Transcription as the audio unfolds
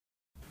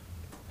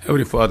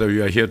Heavenly Father,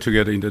 we are here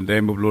together in the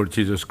name of Lord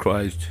Jesus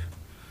Christ.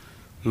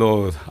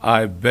 Lord,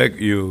 I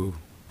beg you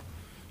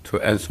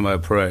to answer my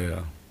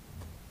prayer.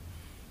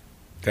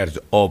 That is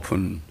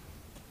open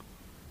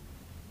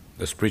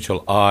the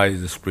spiritual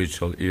eyes, the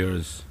spiritual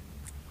ears,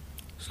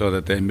 so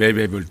that they may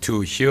be able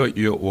to hear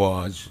your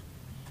words,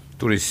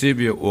 to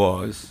receive your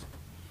words,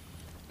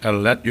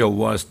 and let your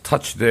words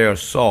touch their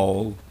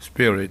soul,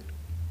 spirit.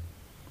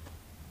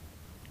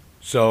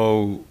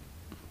 So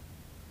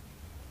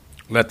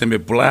let them be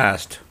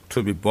blessed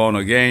to be born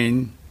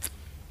again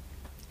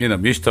in the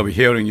midst of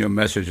hearing your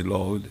message,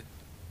 Lord,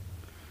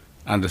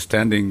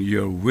 understanding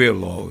your will,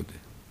 Lord.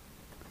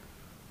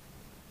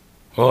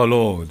 Oh,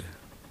 Lord,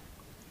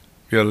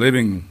 we are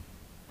living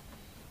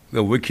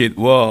the wicked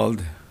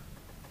world.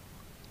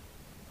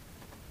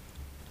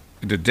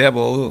 The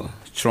devil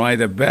tries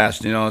their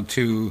best,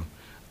 to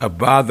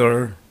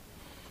bother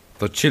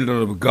the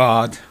children of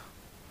God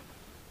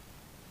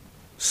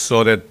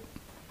so that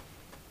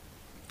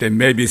they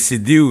may be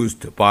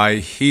seduced by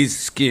his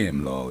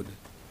scheme, Lord.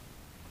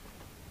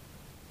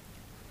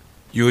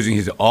 Using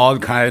his all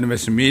kinds of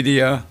mass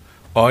media,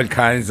 all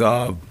kinds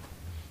of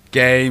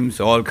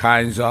games, all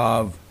kinds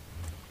of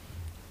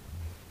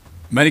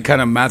many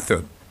kind of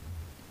method.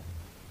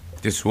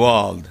 This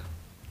world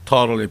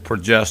totally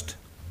possessed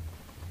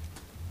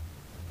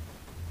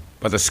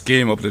by the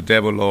scheme of the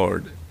devil,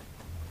 Lord.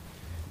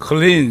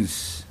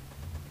 Cleanse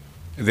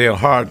their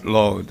heart,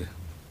 Lord,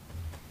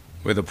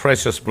 with the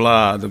precious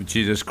blood of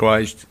Jesus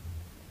Christ.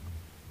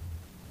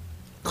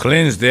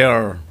 Cleanse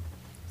their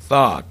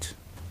thought.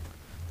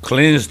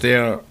 Cleanse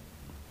their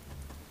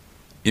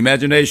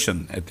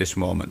imagination at this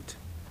moment,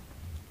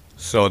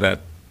 so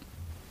that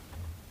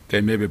they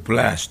may be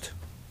blessed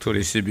to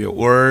receive your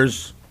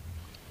words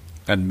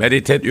and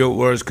meditate your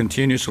words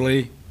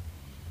continuously,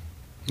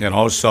 and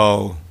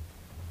also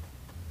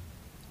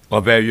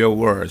obey your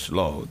words,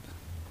 Lord,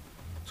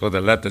 so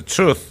that let the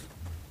truth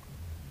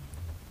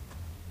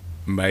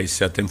may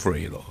set them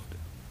free, Lord.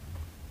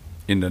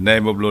 In the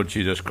name of Lord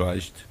Jesus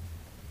Christ,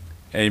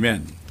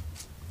 amen.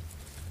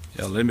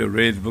 Let me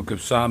read the book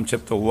of Psalm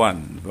chapter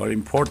 1, very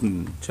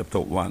important chapter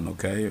 1,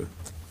 okay?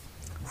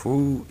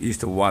 Who is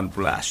the one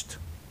blessed?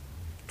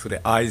 To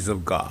the eyes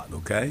of God,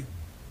 okay?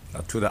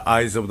 Not to the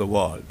eyes of the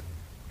world.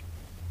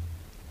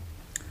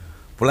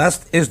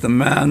 Blessed is the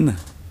man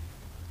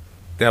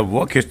that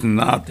walketh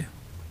not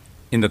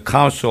in the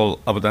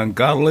counsel of the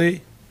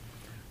ungodly,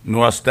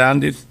 nor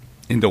standeth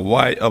in the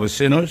way of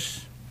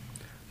sinners,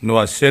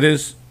 nor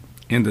sitteth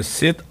in the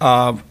seat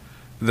of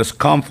the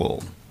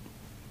scornful.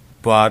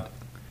 But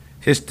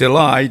his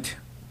delight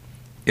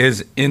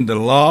is in the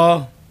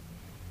law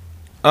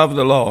of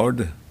the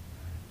Lord,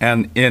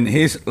 and in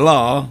his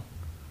law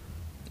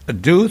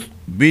doth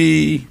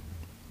he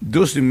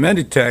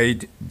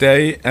meditate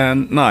day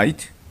and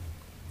night,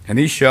 and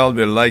he shall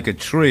be like a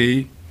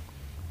tree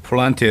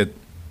planted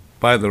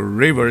by the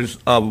rivers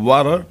of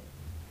water,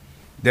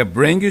 that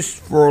bringeth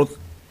forth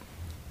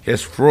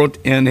his fruit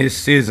in his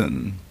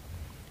season.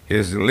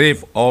 His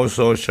leaf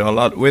also shall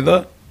not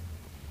wither,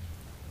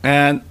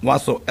 and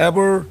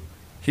whatsoever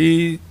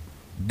he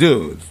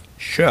doeth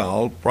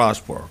shall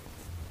prosper.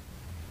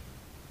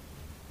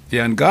 The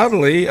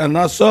ungodly are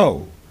not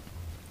so,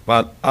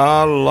 but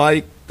are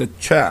like the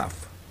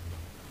chaff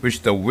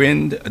which the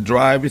wind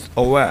driveth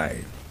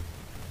away.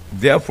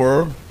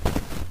 Therefore,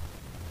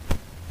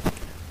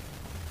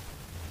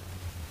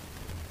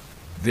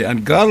 the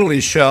ungodly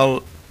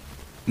shall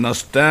not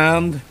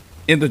stand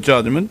in the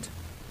judgment,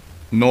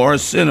 nor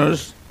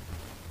sinners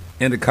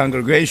in the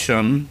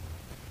congregation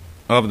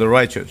of the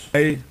righteous.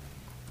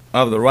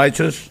 Of the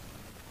righteous,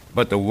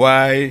 but the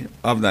way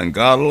of the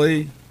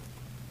ungodly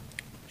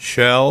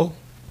shall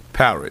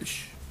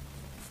perish.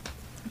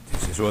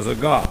 This was a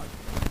God.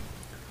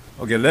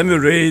 Okay, let me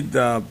read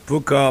the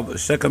book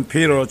of 2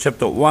 Peter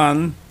chapter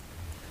 1,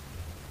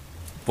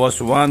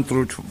 verse 1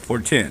 through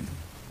 14.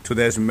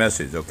 Today's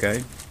message,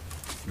 okay?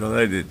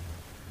 Related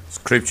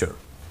scripture.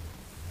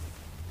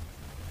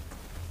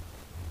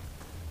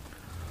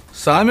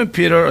 Simon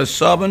Peter, a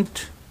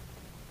servant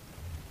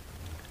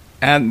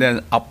and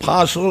an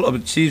apostle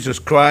of Jesus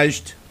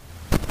Christ,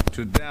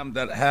 to them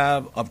that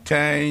have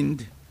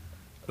obtained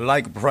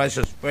like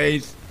precious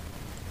faith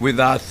with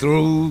us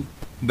through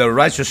the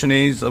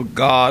righteousness of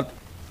God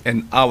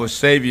and our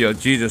Savior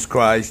Jesus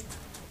Christ,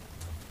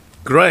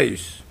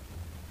 grace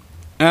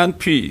and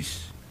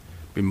peace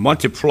be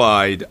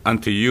multiplied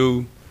unto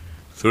you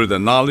through the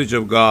knowledge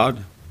of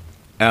God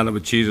and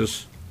of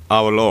Jesus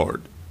our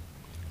Lord,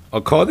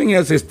 according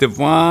as his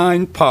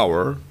divine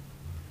power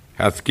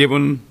hath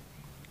given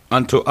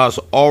unto us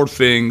all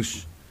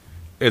things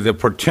that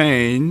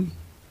pertain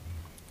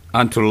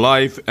unto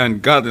life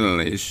and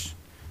godliness,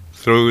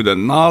 through the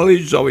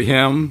knowledge of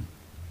him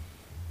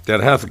that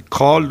hath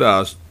called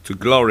us to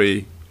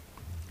glory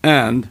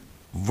and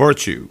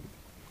virtue,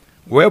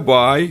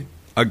 whereby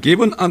are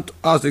given unto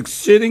us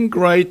exceeding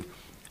great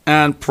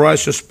and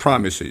precious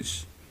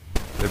promises,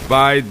 that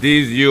by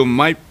these you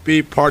might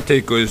be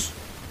partakers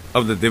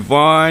of the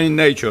divine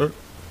nature,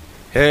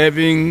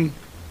 having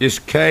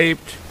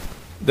escaped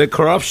the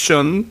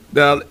corruption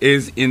that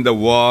is in the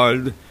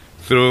world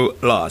through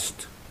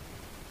lust.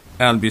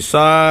 And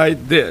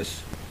beside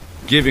this,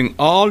 giving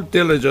all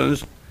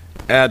diligence,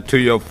 add to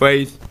your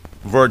faith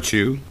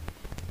virtue,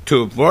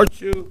 to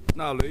virtue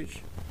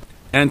knowledge,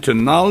 and to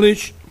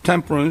knowledge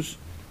temperance,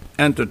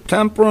 and to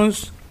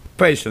temperance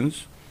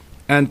patience,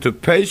 and to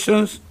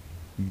patience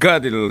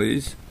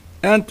godliness,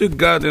 and to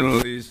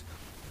godliness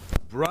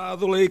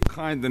brotherly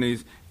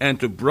kindness, and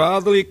to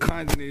brotherly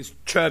kindness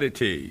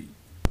charity.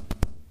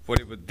 For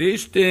if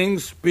these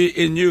things be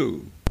in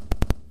you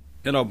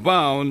and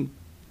abound,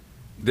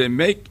 they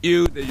make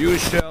you that you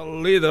shall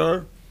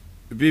neither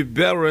be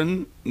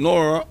barren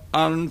nor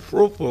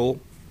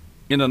unfruitful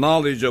in the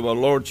knowledge of our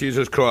Lord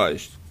Jesus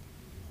Christ.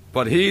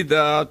 But he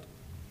that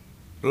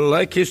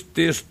lacketh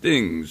these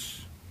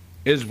things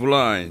is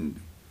blind,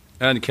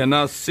 and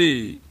cannot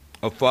see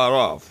afar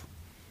off,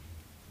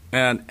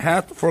 and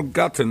hath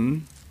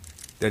forgotten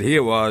that he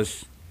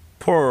was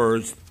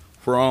purged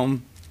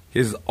from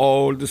his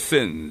old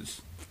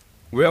sins.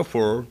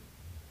 Wherefore,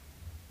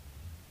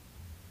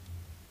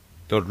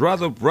 the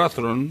rather,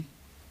 brethren,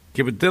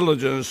 give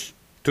diligence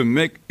to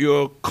make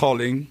your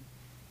calling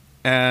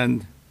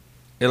and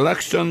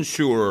election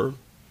sure,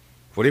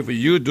 for if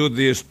you do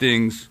these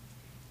things,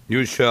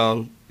 you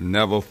shall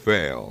never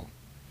fail.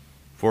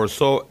 For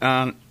so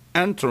an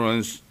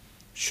entrance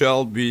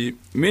shall be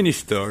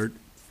ministered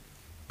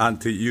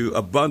unto you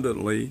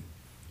abundantly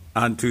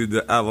unto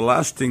the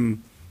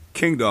everlasting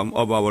kingdom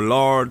of our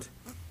Lord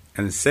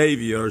and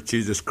Savior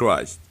Jesus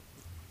Christ.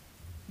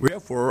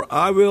 Wherefore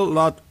I will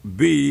not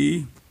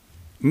be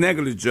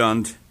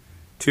negligent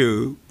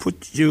to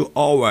put you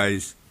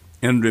always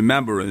in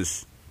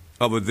remembrance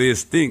of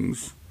these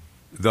things,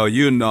 though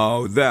you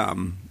know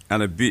them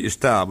and be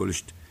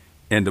established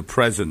in the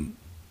present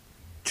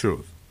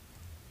truth.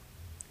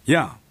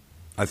 Yeah,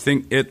 I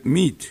think it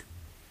meet,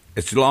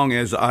 as long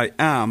as I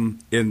am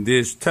in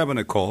this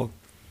tabernacle,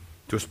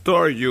 to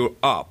stir you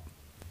up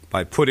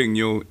by putting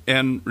you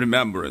in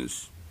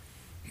remembrance,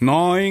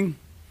 knowing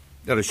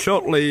that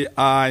shortly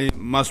I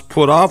must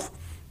put off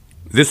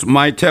this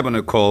my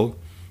tabernacle,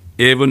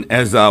 even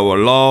as our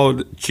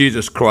Lord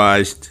Jesus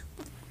Christ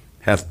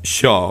hath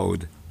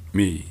showed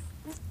me.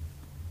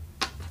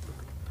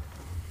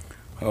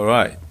 All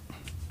right.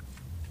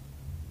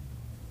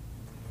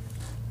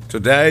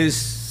 Today's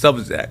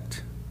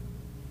subject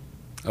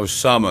of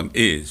sermon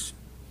is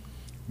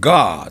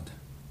God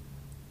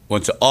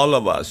wants all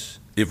of us,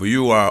 if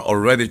you are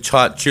already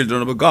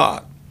children of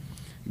God,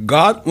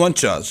 God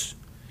wants us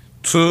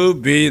to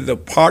be the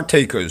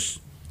partakers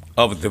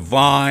of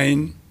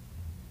divine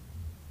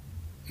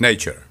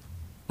nature.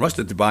 What's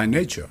the divine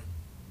nature?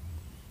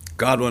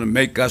 God wants to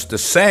make us the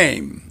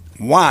same,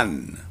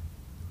 one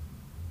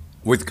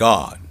with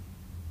God.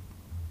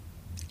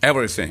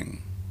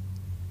 Everything.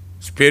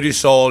 Spirit,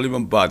 soul,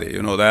 even body.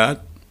 You know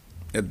that?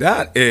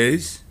 That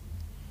is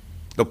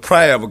the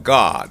prayer of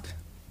God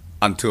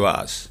unto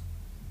us.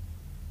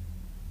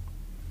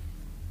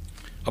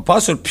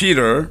 Apostle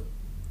Peter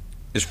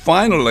is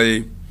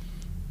finally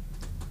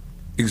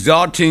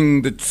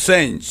exhorting the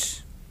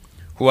saints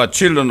who are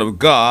children of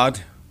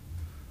God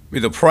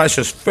with a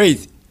precious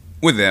faith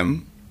with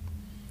them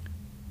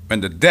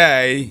when the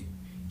day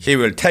he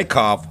will take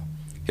off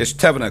his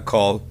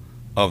tabernacle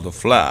of the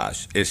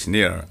flesh is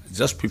near,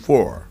 just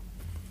before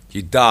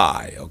he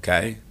die,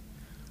 okay?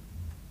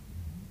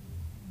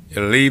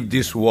 He'll leave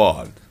this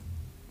world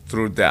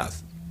through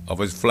death of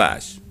his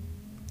flesh.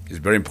 It's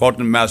a very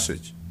important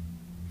message.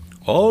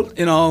 All,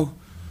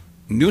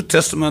 New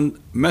Testament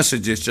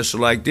messages just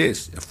like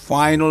this, a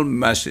final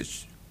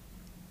message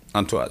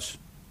unto us.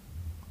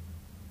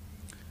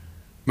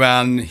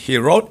 When he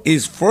wrote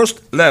his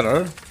first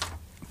letter,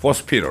 1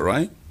 Peter,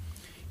 right?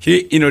 He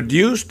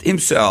introduced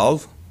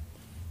himself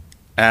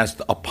as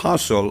the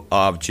apostle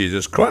of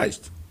Jesus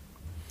Christ.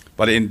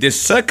 But in this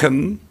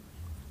second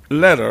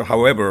letter,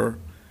 however,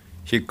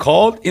 he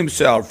called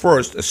himself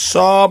first a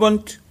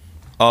servant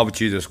of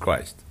Jesus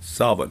Christ.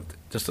 Servant,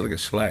 just like a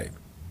slave.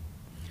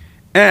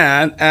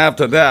 And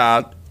after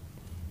that,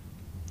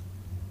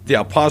 the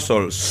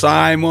apostle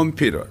Simon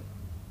Peter.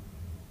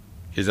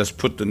 He just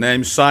put the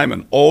name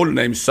Simon, old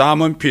name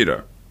Simon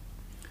Peter.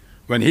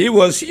 When he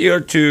was near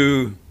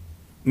to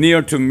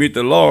meet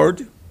the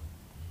Lord,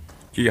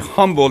 he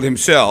humbled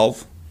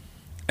himself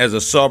as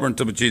a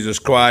servant of Jesus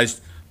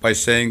Christ by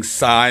saying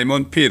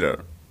Simon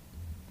Peter.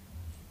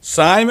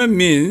 Simon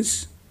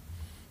means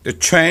the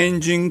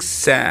changing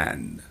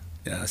sand.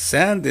 Yeah,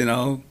 sand,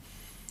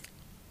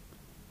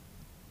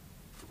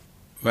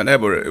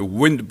 whenever a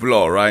wind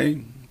blow, right?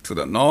 To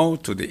the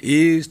north, to the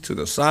east, to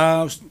the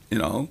south,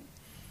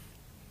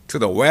 to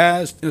the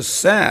west,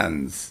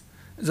 sands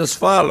just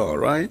follow,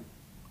 right?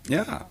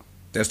 Yeah,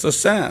 that's the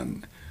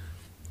sand.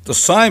 The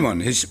Simon,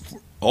 his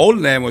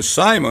old name was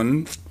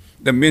Simon,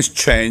 that means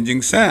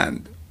changing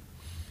sand.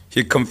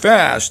 He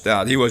confessed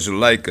that he was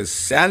like a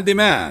sandy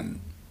man,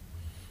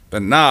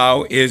 but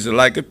now is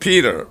like a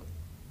Peter.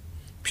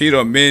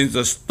 Peter means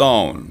a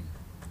stone,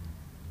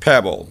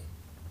 pebble.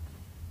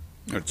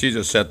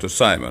 Jesus said to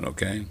Simon,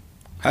 okay,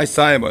 "Hi,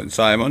 Simon,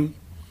 Simon,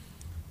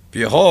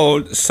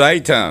 behold,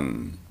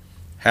 Satan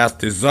hath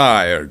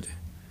desired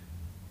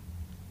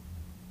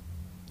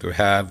to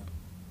have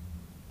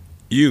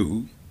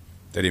you,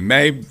 that he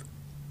may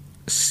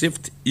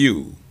sift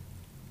you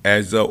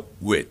as a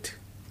wheat."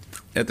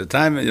 At the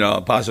time,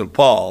 Apostle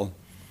Paul,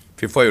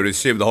 before he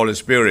received the Holy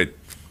Spirit,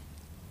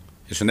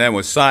 his name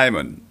was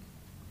Simon.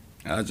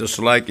 Just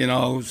like,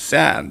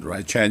 sand,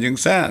 right? Changing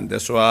sand.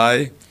 That's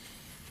why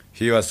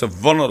he was so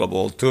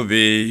vulnerable to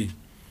be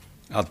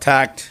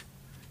attacked,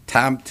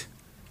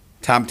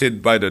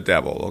 tempted by the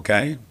devil,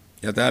 okay?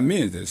 Yeah, that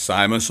means it's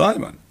Simon,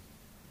 Simon.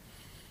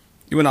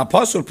 Even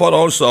Apostle Paul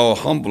also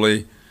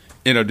humbly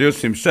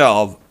introduced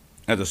himself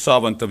as a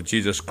servant of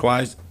Jesus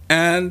Christ,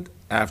 and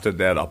after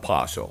that,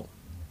 apostle.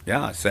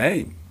 Yeah,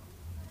 same.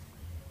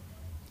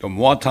 The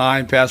more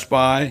time passed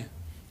by,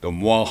 the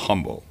more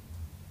humble.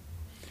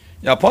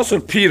 The Apostle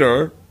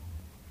Peter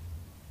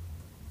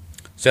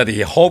said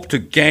he hoped to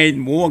gain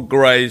more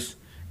grace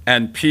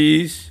and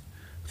peace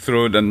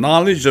through the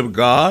knowledge of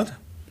God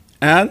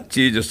and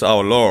Jesus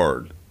our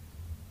Lord.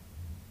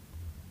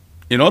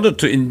 In order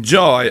to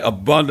enjoy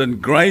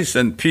abundant grace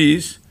and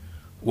peace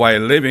while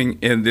living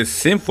in this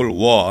sinful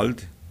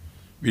world,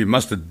 we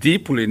must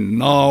deeply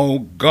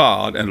know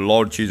God and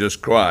Lord Jesus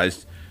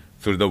Christ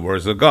through the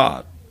words of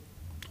God.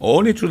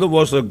 Only through the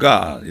words of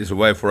God is a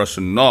way for us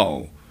to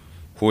know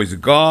who is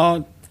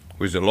God,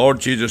 who is the Lord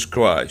Jesus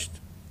Christ.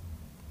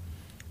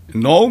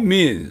 No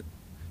means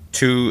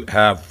to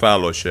have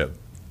fellowship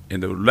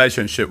in the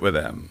relationship with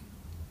Him.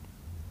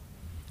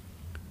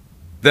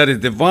 That His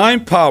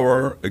divine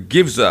power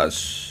gives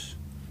us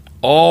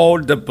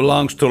all that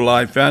belongs to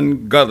life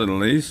and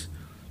godliness,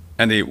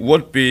 and it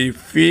would be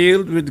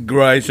filled with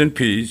grace and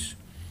peace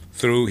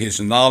through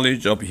His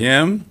knowledge of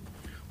Him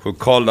who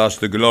called us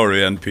to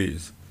glory and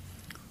peace.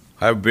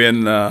 I've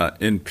been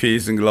in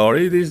peace and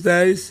glory these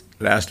days.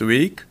 Last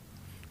week,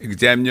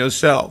 examine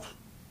yourself.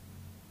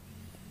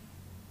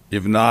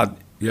 If not,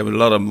 you have a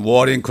lot of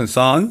worry and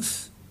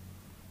concerns,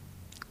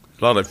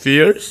 a lot of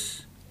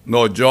fears,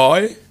 no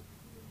joy.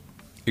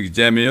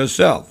 Examine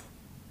yourself.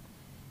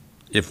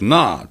 If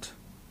not,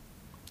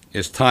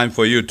 it's time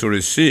for you to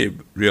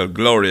receive real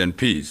glory and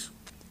peace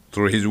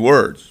through His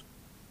words.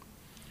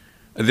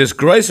 This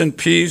grace and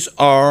peace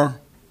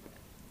are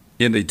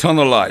in the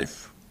eternal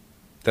life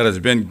that has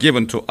been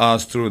given to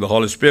us through the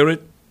Holy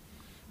Spirit.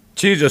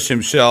 Jesus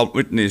Himself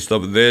witnessed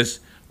of this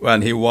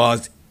when He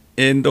was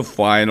in the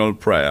final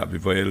prayer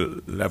before He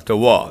left the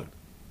world.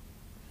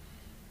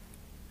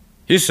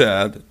 He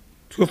said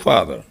to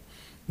Father,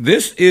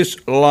 "This is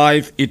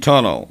life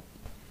eternal,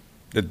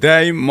 that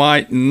they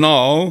might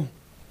know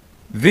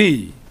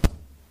Thee,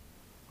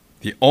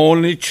 the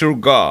only true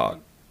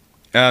God,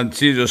 and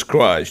Jesus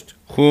Christ,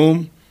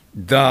 whom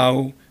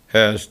Thou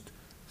hast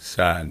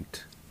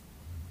sent."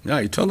 Yeah,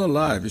 eternal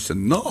life is to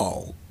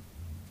know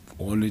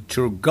only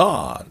true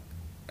God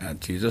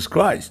and Jesus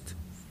Christ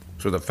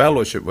through the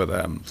fellowship with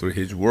Him, through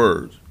His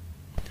words.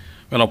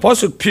 When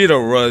Apostle Peter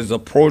was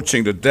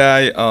approaching the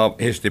day of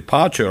his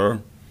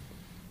departure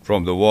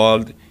from the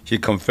world, he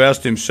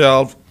confessed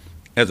himself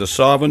as a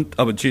servant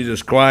of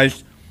Jesus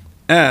Christ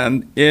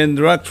and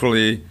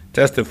indirectly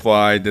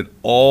testified that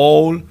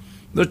all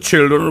the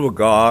children of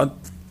God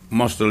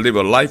must live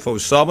a life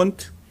of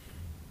servant.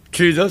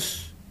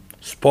 Jesus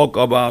spoke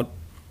about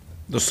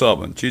the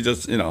servant.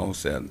 Jesus,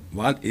 said,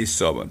 what is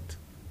servant?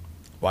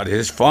 What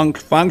is his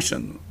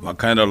function? What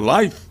kind of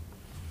life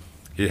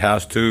he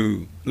has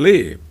to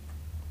live?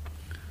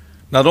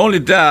 Not only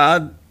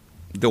that,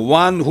 the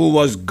one who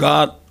was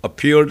God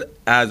appeared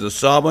as a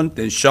servant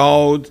and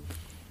showed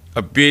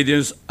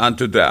obedience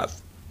unto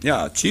death.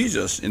 Yeah,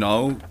 Jesus,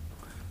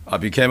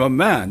 became a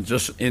man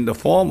just in the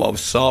form of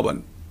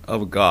servant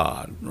of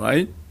God,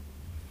 right?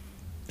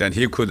 Then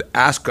He could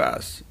ask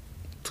us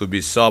to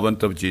be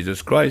servant of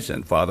Jesus Christ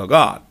and Father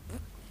God.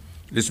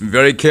 Listen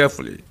very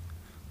carefully.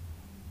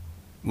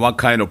 What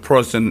kind of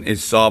person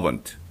is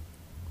servant?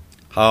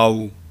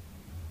 How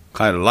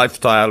kind of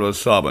lifestyle of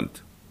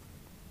servant?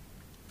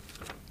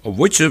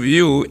 Which of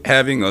you,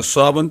 having a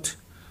servant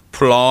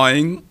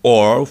plowing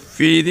or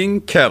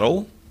feeding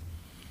cattle,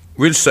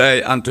 will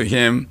say unto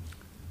him,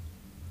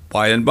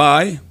 by and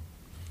by,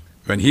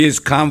 when he is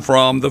come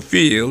from the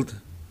field,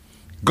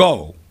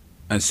 go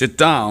and sit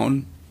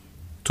down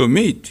to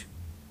meat?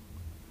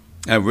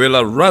 And will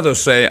I rather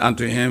say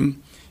unto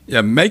him,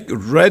 make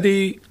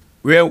ready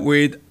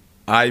wherewith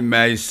I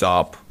may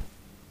sup,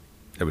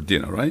 have a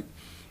dinner, right?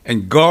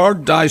 And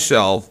guard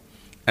thyself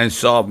and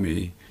serve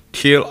me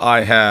till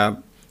I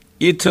have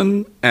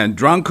eaten and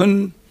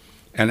drunken,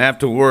 and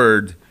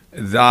afterward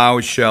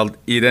thou shalt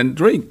eat and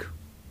drink.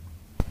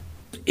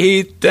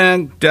 He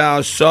thanked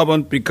thou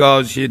servant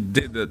because he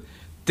did the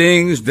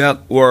things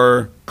that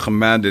were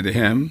commanded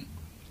him.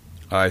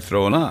 I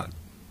throw not.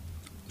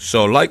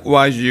 So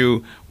likewise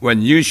you,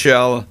 when you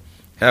shall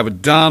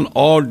have done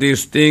all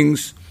these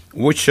things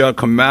which are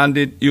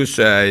commanded, you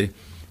say,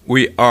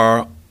 we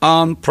are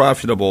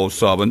unprofitable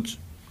servants.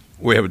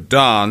 We have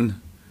done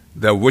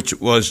that which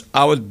was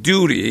our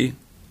duty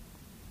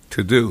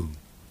to do.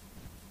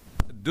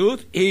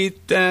 Doth he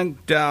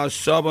thank thy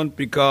servant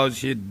because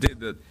he did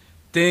the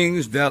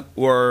things that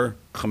were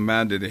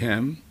commanded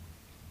him?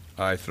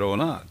 I throw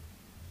not.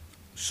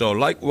 So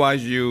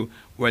likewise you,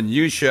 when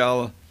you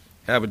shall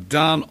have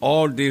done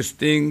all these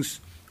things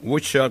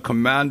which are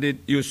commanded,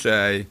 you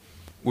say,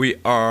 we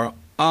are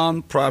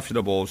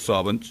unprofitable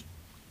servants.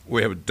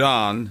 We have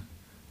done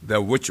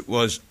that which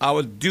was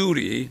our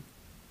duty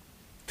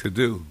to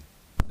do.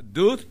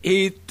 Doth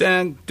he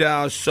thank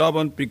thy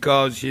servant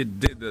because he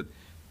did the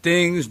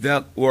things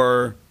that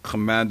were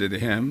commanded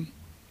him?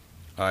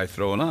 I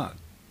throw not.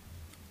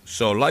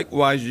 So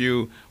likewise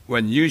you,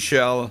 when you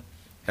shall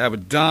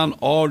have done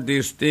all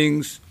these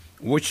things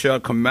which are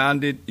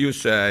commanded, you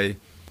say,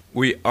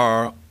 we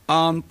are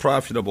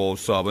unprofitable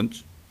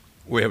servants.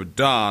 We have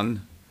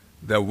done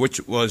that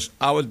which was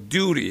our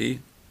duty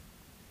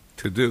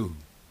to do.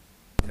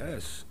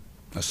 Yes,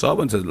 a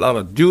servant has a lot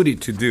of duty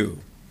to do,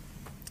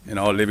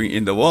 living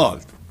in the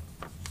world.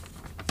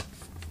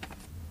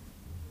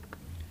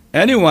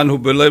 Anyone who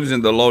believes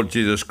in the Lord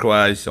Jesus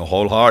Christ, a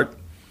whole heart,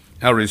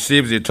 and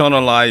receives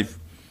eternal life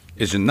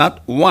is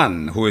not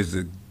one who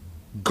is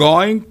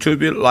going to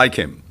be like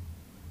him,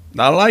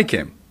 not like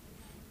him,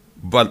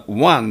 but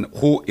one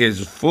who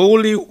is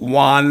fully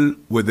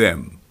one with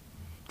him.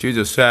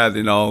 Jesus said,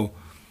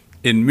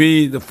 in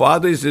me, the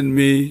Father is in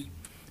me,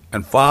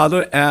 and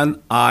Father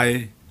and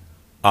I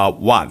are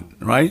one,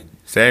 right?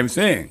 Same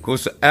thing.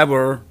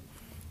 Whosoever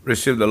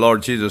received the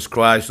Lord Jesus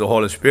Christ, the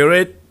Holy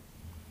Spirit,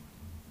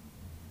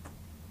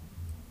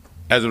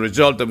 as a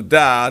result of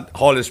that,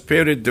 Holy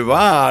Spirit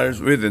dwells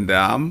within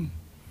them,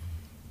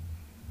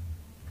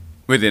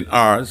 within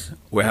us.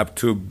 We have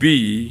to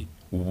be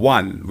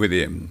one with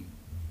him.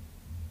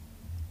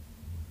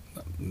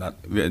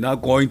 We're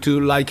not going to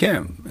like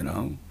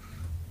him,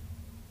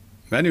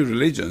 Many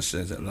religions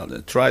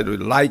try to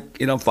like,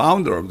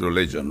 founder of the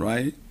religion,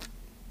 right?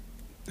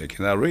 They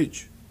cannot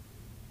reach.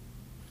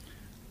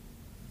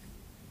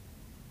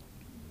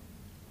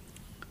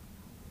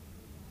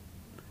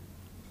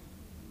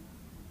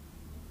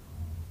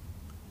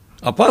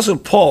 Apostle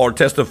Paul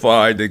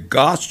testified that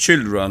God's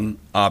children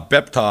are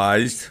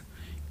baptized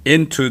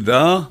into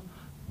the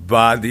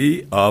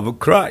body of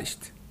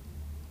Christ.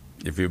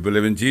 If you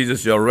believe in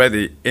Jesus, you're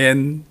already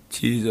in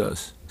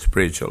Jesus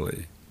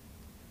spiritually.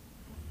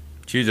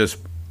 Jesus,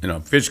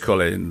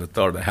 physically in the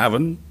third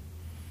heaven,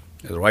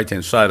 at the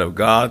right-hand side of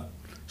God,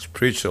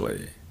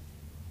 spiritually,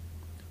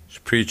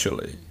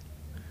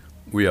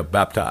 we are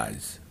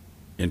baptized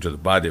into the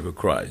body of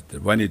Christ.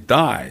 When he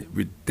died,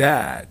 we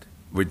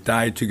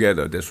died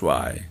together. That's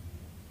why.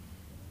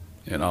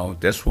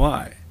 That's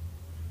why.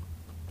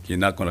 He's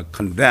not going to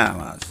condemn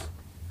us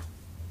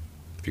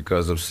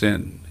because of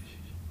sin.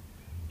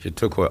 He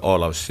took away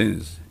all our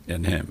sins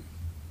in him.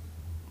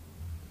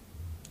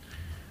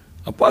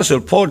 Apostle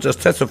Paul just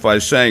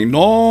testified saying,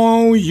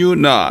 know you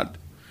not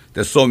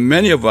that so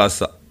many of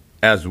us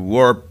as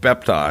were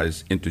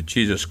baptized into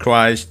Jesus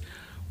Christ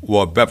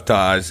were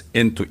baptized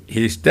into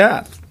his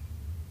death.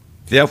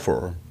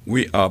 Therefore,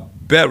 we are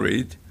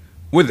buried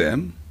with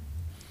him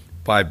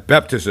by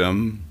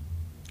baptism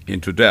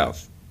into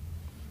death,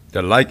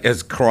 that like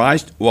as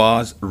Christ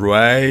was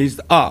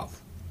raised up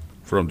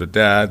from the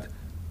dead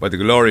by the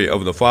glory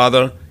of the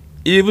Father,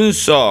 even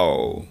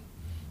so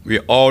we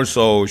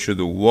also should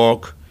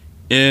walk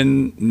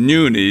in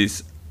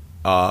newness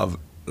of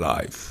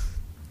life.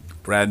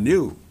 Brand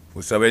new,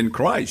 whosoever in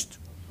Christ,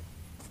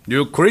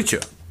 new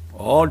creature,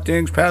 all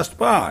things passed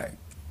by.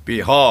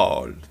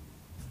 Behold,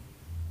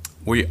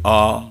 we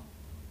are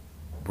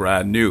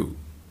brand new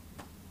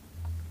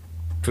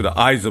to the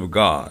eyes of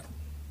God.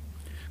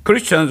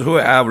 Christians who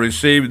have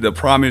received the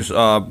promise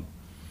of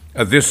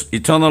this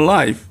eternal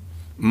life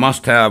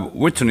must have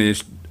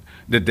witnessed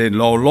that they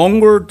no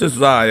longer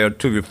desire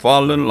to be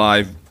fallen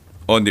life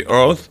on the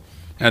earth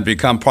and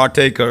become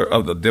partaker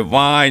of the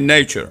divine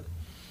nature.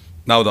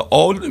 Now the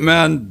old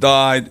man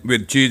died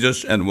with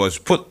Jesus and was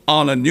put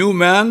on a new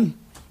man,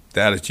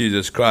 that is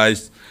Jesus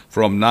Christ.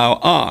 From now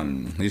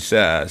on, he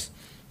says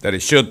that he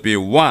should be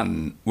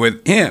one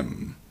with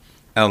him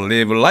and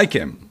live like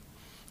him.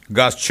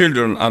 God's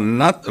children are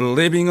not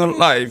living a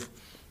life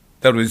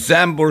that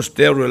resembles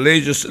their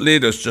religious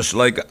leaders, just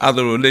like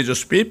other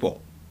religious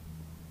people.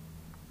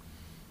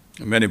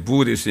 Many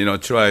Buddhists,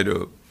 try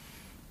to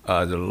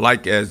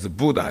like as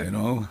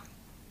Buddha,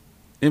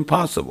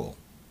 impossible.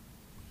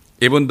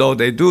 Even though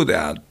they do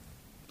that,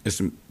 it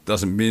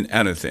doesn't mean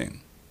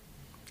anything.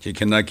 He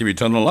cannot give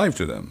eternal life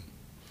to them.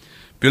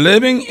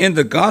 Believing in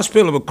the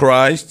gospel of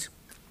Christ,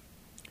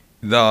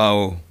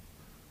 the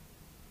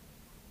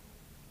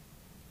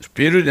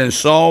spirit and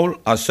soul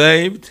are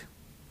saved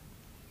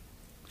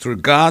through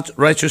God's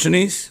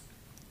righteousness.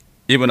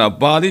 Even our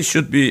body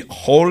should be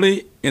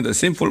holy in the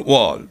sinful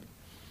world.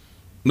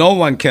 No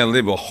one can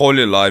live a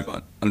holy life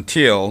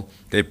until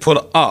they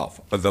put off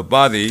the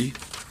body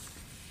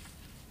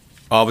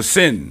of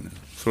sin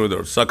through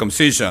the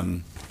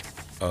circumcision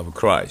of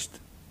Christ.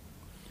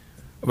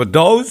 But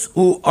those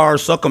who are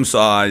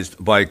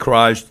circumcised by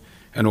Christ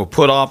and who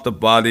put off the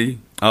body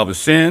of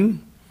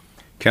sin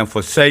can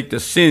forsake the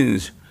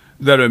sins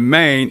that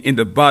remain in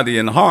the body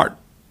and heart.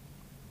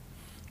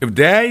 If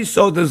they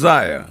so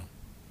desire,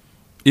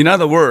 in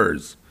other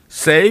words,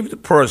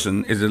 saved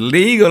person is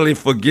legally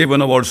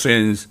forgiven of all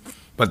sins,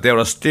 but there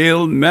are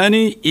still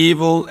many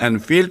evil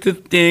and filthy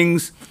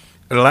things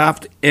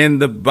left in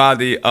the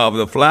body of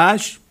the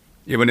flesh,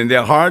 even in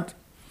their heart.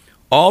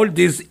 All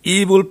these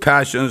evil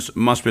passions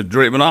must be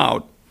driven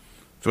out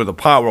through the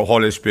power of the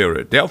Holy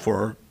Spirit.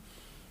 Therefore,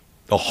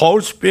 the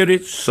whole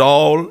spirit,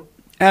 soul,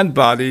 and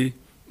body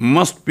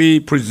must be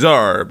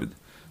preserved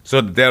so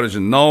that there is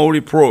no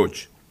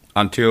reproach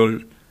until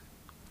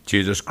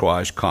Jesus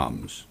Christ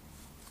comes.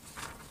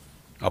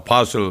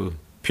 Apostle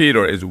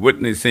Peter is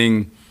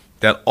witnessing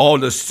that all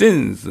the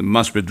sins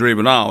must be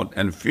driven out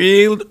and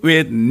filled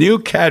with new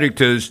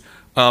characters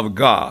of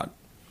God.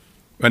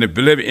 When we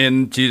believe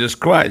in Jesus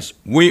Christ,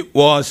 we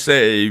were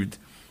saved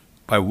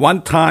by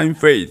one-time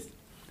faith,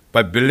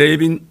 by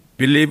believing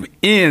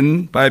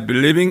in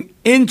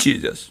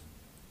Jesus.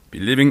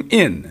 Believing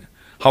in.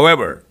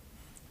 However,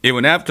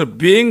 even after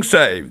being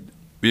saved,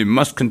 we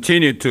must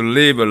continue to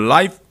live a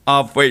life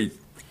of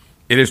faith.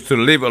 It is to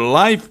live a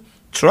life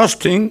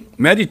trusting,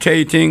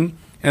 meditating,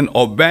 and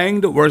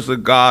obeying the words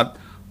of God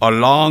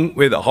along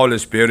with the Holy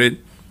Spirit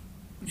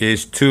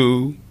is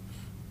to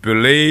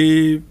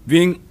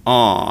believing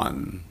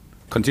on.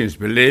 Continues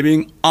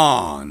believing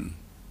on.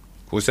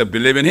 Who said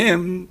believe in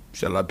him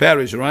shall not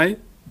perish, right?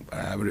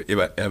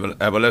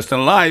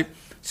 Everlasting life.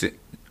 See,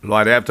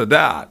 right after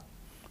that,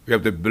 we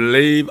have to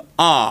believe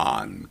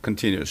on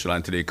continuously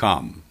until he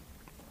come.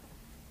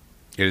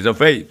 It is a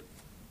faith.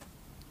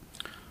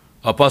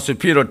 Apostle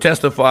Peter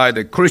testified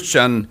that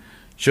Christians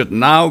should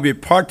now be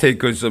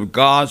partakers of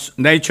God's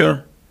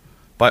nature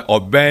by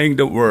obeying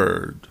the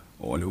word.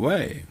 Only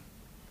way.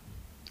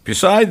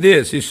 Besides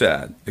this, he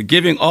said,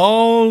 giving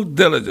all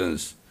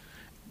diligence,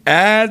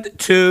 add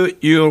to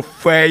your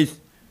faith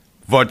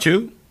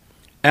virtue,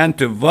 and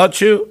to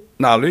virtue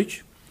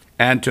knowledge,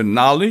 and to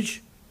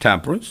knowledge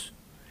temperance,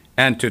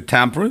 and to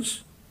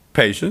temperance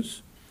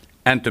patience,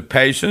 and to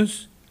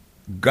patience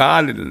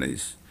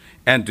godliness,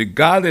 and to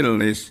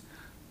godliness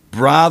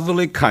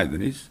brotherly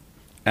kindness,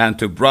 and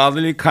to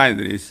brotherly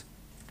kindness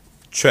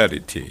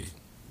charity.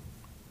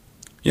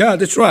 Yeah,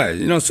 that's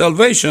right.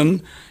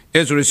 Salvation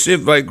is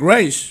received by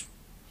grace.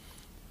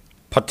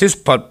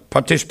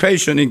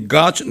 Participation in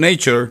God's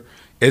nature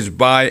is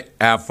by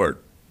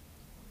effort.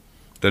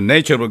 The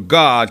nature of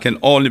God can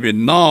only be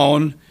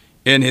known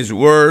in his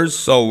words,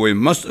 so we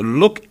must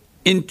look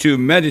into,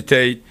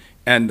 meditate,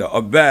 and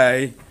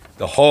obey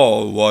the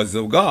whole words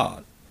of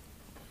God.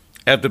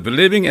 After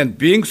believing and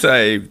being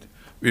saved,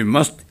 we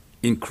must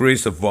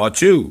increase the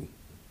virtue,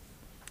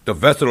 the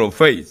vessel of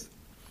faith.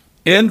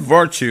 In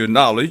virtue,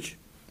 knowledge,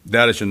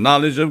 that is the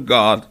knowledge of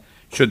God,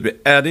 should be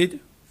added,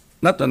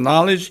 not the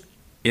knowledge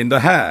in the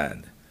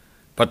head,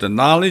 but the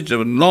knowledge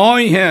of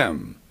knowing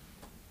him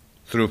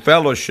through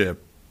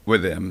fellowship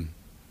with him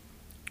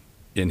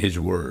in his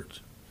words.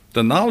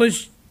 The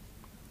knowledge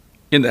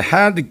in the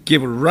head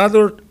gives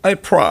rather a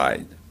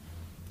pride.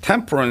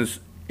 Temperance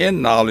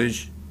in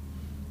knowledge,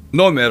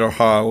 no matter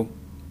how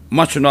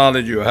much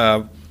knowledge you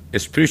have,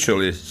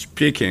 spiritually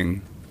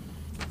speaking,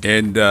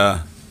 in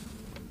the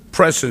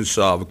presence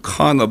of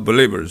carnal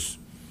believers,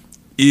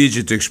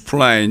 easy to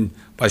explain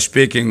by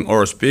speaking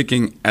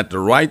at the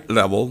right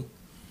level.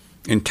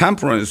 In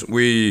temperance,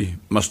 we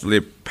must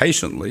live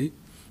patiently.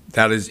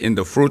 That is in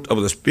the fruit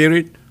of the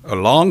Spirit, a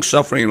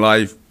long-suffering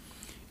life.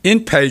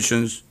 In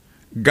patience,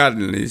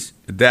 godliness,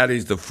 that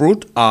is the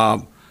fruit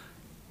of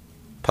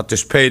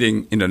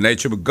participating in the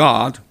nature of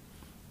God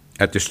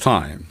at this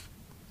time.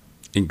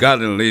 In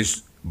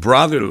godliness,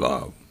 brotherly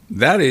love,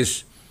 that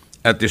is,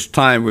 at this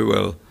time we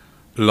will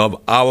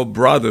love our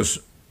brothers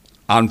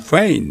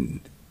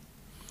unfeigned.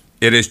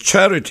 It is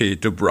charity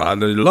to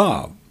brotherly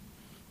love.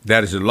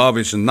 That is, love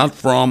is not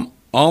from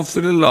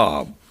earthly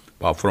love,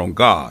 but from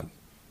God.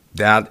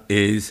 That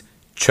is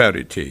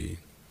charity.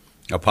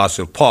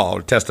 Apostle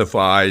Paul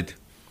testified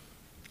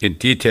in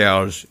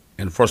details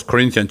in 1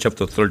 Corinthians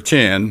chapter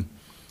 13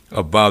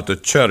 about the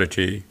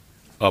charity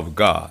of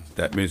God.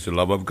 That means the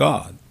love of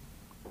God.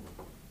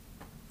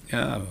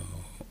 Yeah,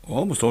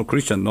 almost all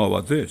Christians know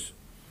about this.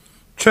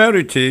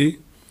 Charity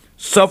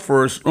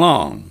suffers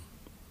long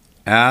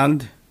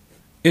and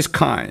is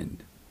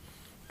kind.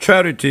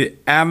 Charity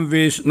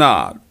envies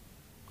not.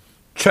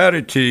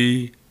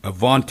 Charity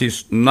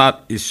vaunteth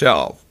not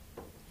itself,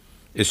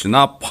 is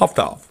not puffed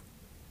up,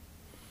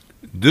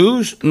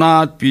 does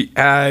not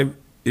behave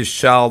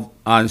itself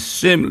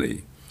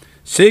unseemly,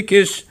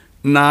 seeketh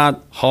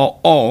not her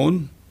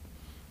own,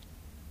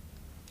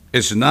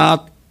 is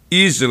not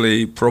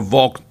easily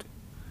provoked,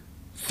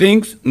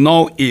 thinks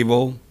no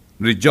evil,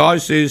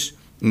 rejoices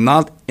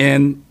not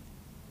in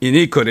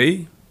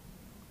iniquity,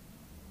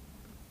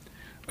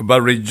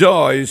 but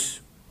rejoice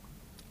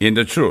in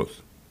the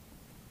truth,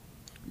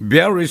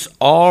 beareth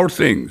all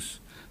things,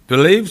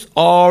 believes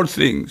all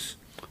things,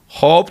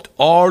 hoped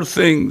all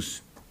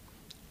things,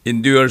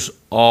 endures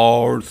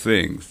all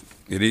things.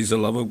 It is the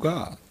love of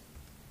God.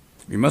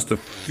 We must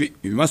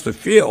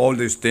feel all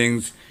these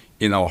things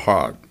in our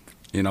heart,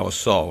 in our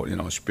soul, in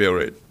our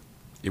spirit,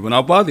 even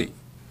our body.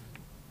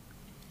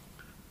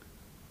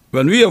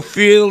 When we are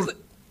filled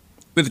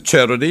with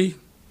charity,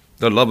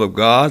 the love of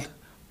God,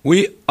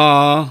 we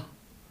are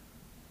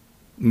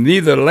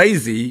neither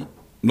lazy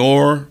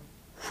nor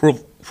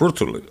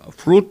fruitless,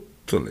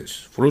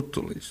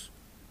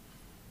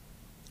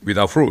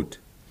 without fruit.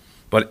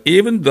 But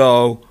even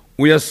though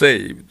we are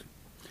saved,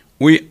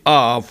 we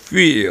are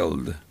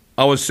filled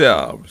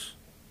ourselves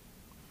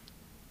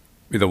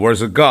with the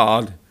words of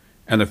God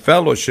and the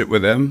fellowship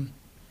with Him.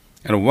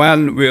 And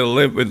when we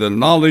live with the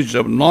knowledge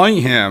of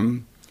knowing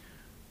Him,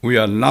 we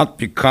are not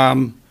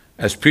become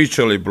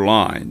spiritually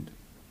blind.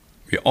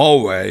 We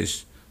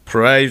always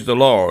praise the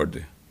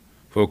Lord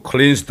who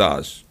cleansed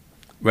us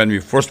when we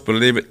first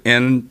believed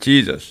in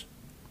Jesus,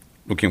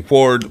 looking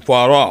forward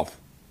far off,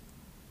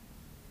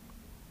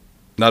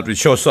 not be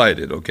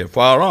short-sighted,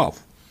 far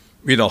off,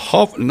 with a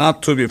hope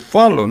not to be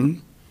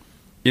fallen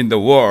in the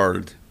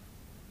world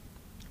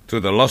to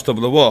the lust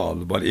of the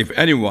world. But if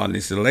anyone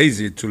is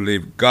lazy to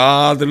live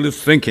godly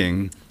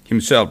thinking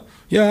himself,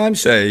 I'm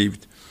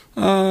saved,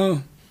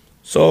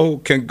 so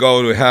can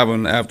go to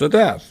heaven after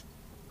death.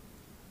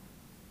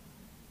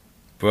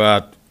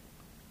 But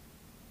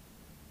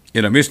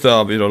in the midst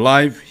of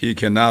life, he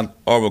cannot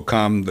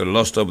overcome the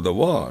lust of the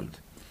world,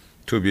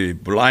 to be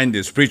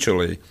blinded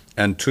spiritually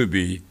and to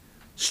be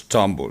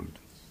stumbled.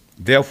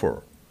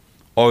 Therefore,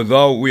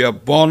 although we are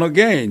born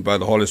again by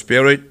the Holy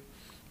Spirit,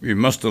 we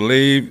must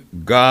live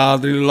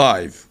godly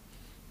life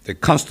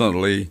that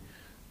constantly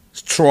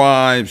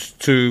strives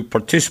to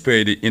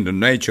participate in the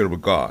nature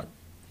of God.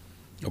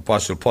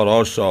 Apostle Paul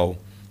also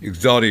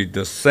exhorted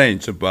the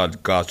saints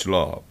about God's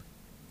love.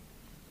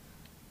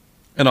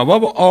 And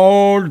above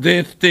all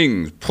these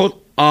things, put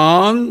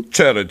on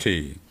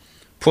charity.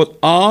 Put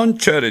on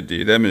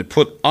charity. That means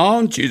put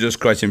on Jesus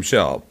Christ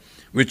Himself,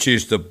 which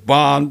is the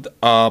bond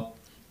of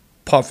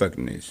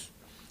perfectness.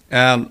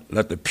 And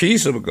let the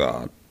peace of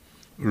God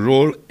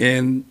rule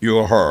in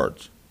your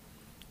heart,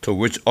 to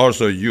which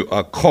also you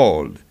are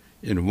called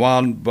in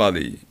one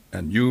body,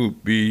 and you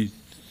be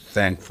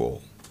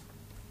thankful.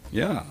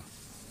 Yeah.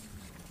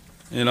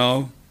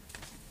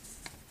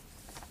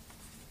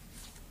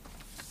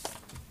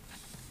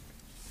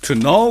 To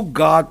know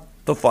God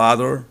the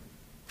Father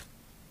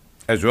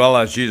as well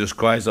as Jesus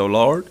Christ our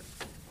Lord,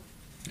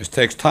 it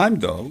takes time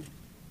though.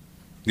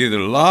 Needs a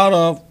lot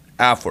of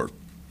effort.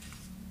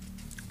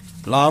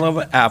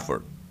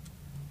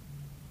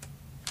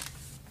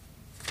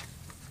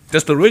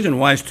 That's the reason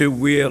why still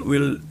we are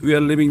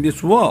living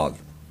this world.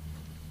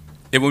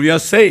 If we are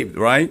saved,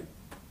 right?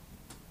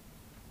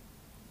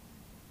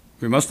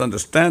 We must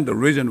understand the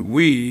reason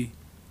we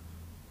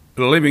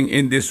are living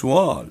in this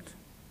world.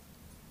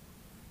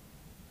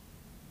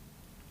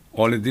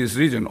 Only this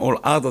reason, all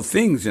other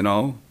things,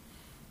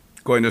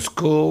 going to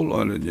school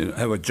or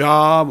have a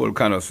job, all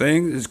kind of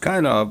things, is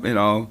kind of,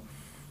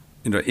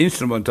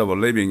 instrument of a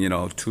living,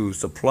 to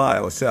supply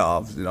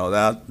ourselves,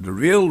 that the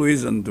real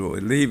reason to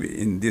live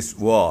in this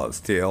world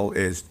still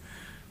is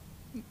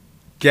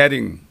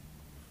getting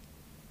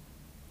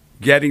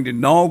to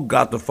know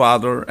God the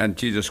Father and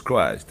Jesus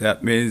Christ.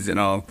 That means,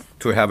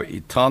 to have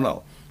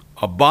eternal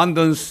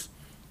abundance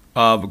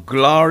of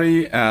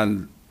glory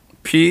and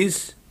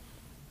peace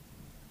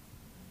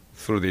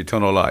through the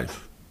eternal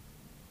life.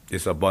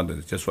 This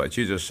abundance. That's why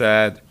Jesus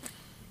said,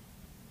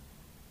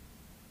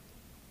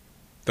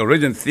 the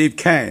risen thief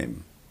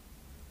came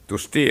to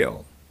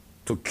steal,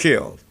 to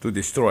kill, to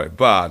destroy,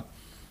 but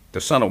the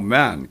Son of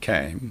Man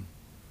came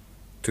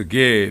to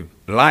give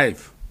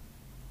life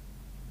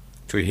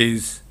to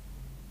His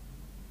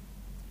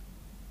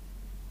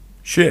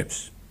sheep.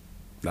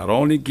 Not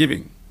only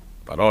giving,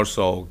 but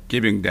also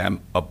giving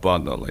them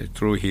abundantly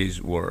through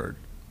His word.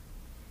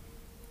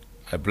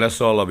 I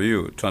bless all of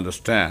you to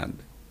understand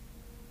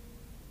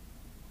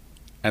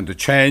and to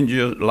change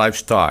your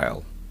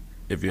lifestyle.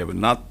 If you have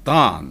not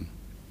done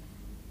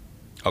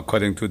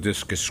according to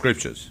these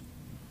scriptures,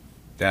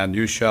 then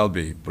you shall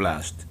be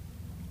blessed.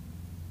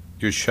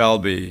 You shall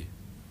be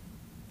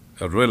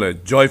a really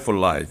joyful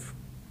life.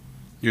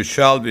 You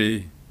shall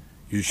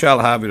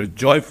have a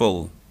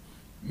joyful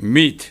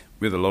meet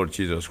with the Lord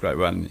Jesus Christ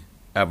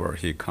whenever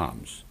He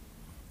comes.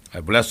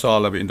 I bless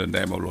all of you in the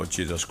name of Lord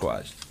Jesus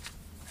Christ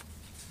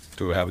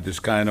to have this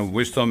kind of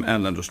wisdom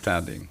and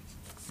understanding.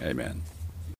 Amen.